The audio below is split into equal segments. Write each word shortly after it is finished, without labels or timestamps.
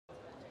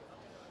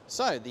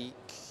So the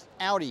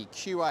Audi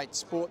Q8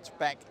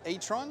 Sportsback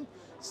e-tron,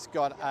 it's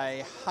got a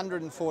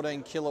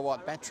 114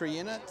 kilowatt battery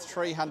in it,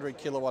 300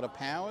 kilowatt of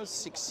power,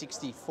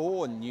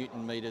 664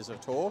 Newton meters of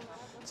torque.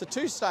 It's a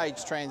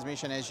two-stage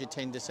transmission, as you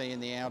tend to see in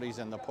the Audis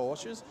and the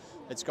Porsches.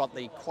 It's got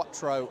the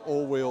Quattro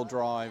all-wheel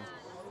drive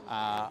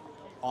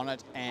on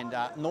it, and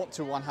 0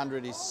 to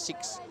 100 is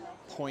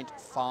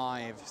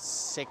 6.5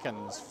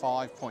 seconds,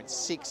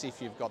 5.6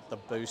 if you've got the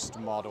boost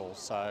model.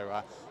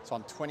 So it's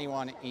on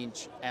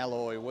 21-inch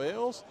alloy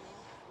wheels,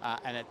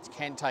 and it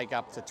can take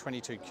up to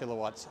 22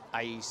 kilowatts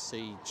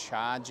AC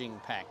charging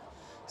pack.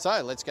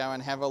 So let's go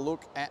and have a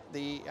look at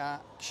the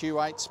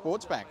Q8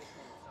 Sportsback.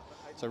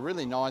 So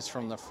really nice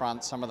from the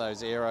front. Some of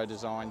those aero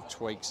design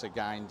tweaks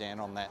again down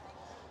on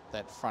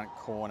that front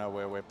corner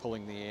where we're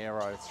pulling the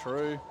aero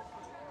through.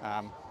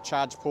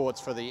 Charge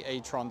ports for the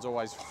e-trons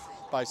always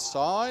both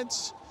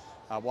sides,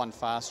 one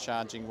fast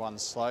charging, one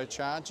slow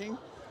charging.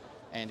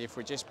 And if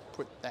we just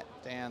put that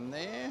down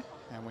there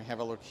and we have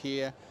a look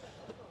here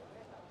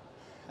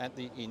at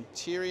the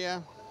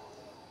interior,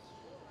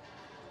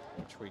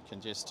 which we can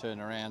just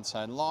turn around.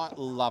 So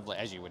lovely,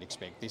 as you would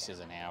expect. This is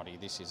an Audi.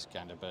 This is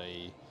going to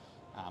be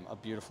a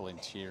beautiful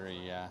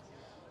interior,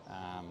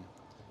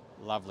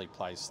 lovely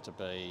place to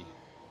be.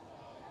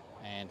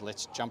 And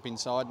let's jump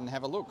inside and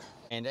have a look.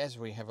 And as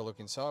we have a look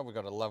inside, we've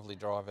got a lovely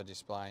driver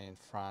display in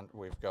front.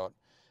 We've got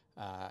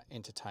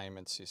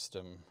entertainment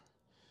system,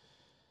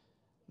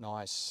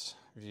 nice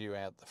view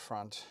out the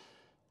front.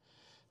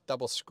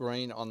 Double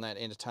screen on that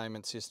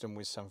entertainment system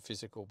with some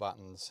physical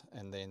buttons,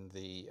 and then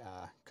the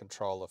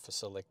controller for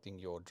selecting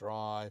your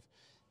drive.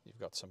 You've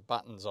got some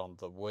buttons on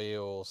the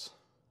wheels,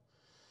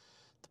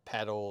 the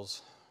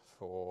paddles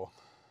for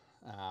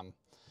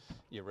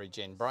your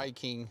regen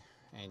braking,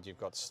 and you've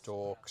got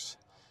stalks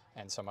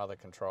and some other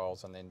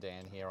controls. And then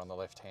down here on the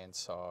left hand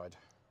side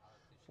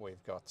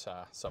we've got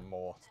some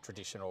more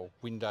traditional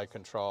window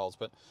controls,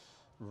 but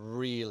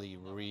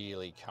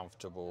really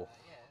comfortable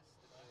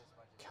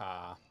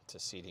car to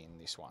sit in,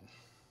 this one.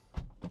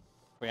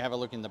 We have a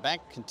look in the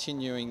back,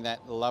 continuing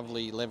that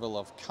lovely level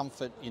of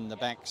comfort in the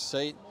back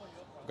seat.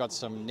 We've got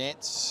some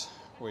nets,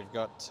 we've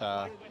got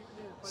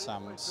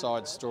some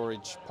side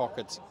storage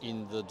pockets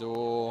in the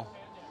door,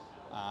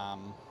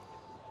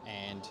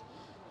 and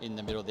in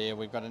the middle there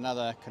we've got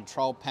another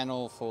control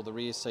panel for the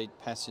rear seat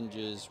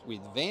passengers with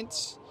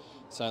vents.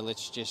 So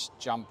let's just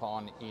jump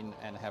on in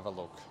and have a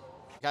look.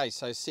 Okay,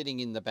 so sitting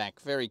in the back,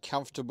 very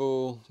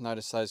comfortable.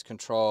 Notice those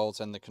controls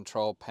and the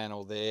control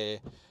panel there.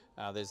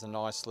 There's a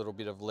nice little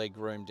bit of leg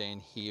room down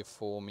here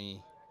for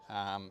me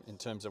in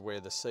terms of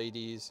where the seat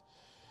is.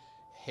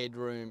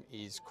 Headroom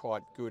is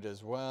quite good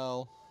as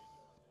well.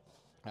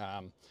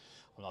 I'm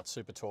not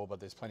super tall, but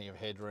there's plenty of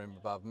headroom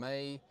above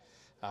me.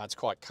 It's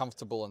quite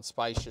comfortable and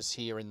spacious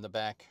here in the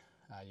back.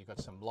 You've got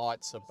some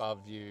lights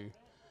above you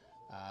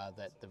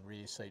that the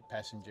rear seat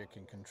passenger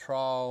can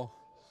control.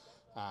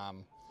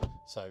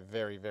 So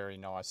very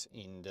nice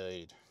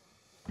indeed.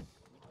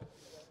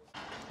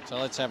 So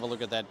let's have a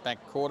look at that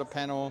back quarter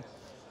panel,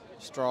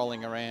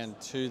 strolling around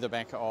to the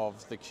back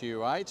of the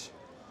Q8.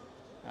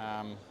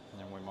 And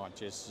then we might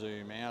just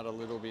zoom out a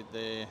little bit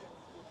there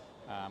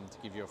to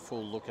give you a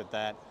full look at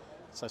that.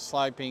 So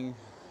sloping,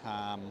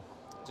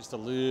 just a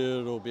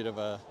little bit of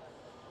a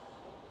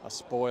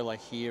spoiler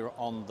here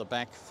on the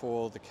back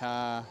for the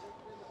car.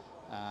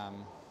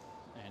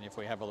 And if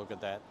we have a look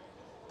at that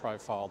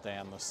profile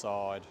down the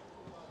side,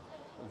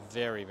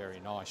 very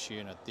nice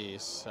unit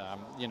this.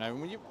 You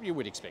know, you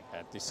would expect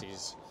that. This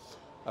is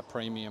a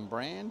premium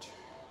brand,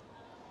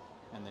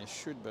 and there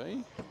should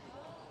be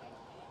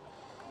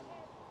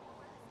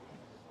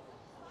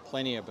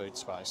plenty of boot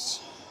space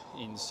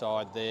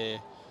inside there.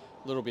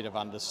 A little bit of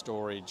under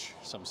storage,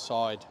 some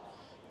side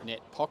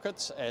net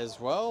pockets as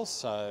well.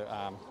 So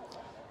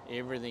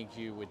everything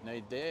you would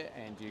need there,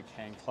 and you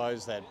can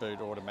close that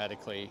boot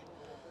automatically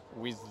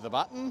with the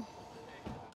button.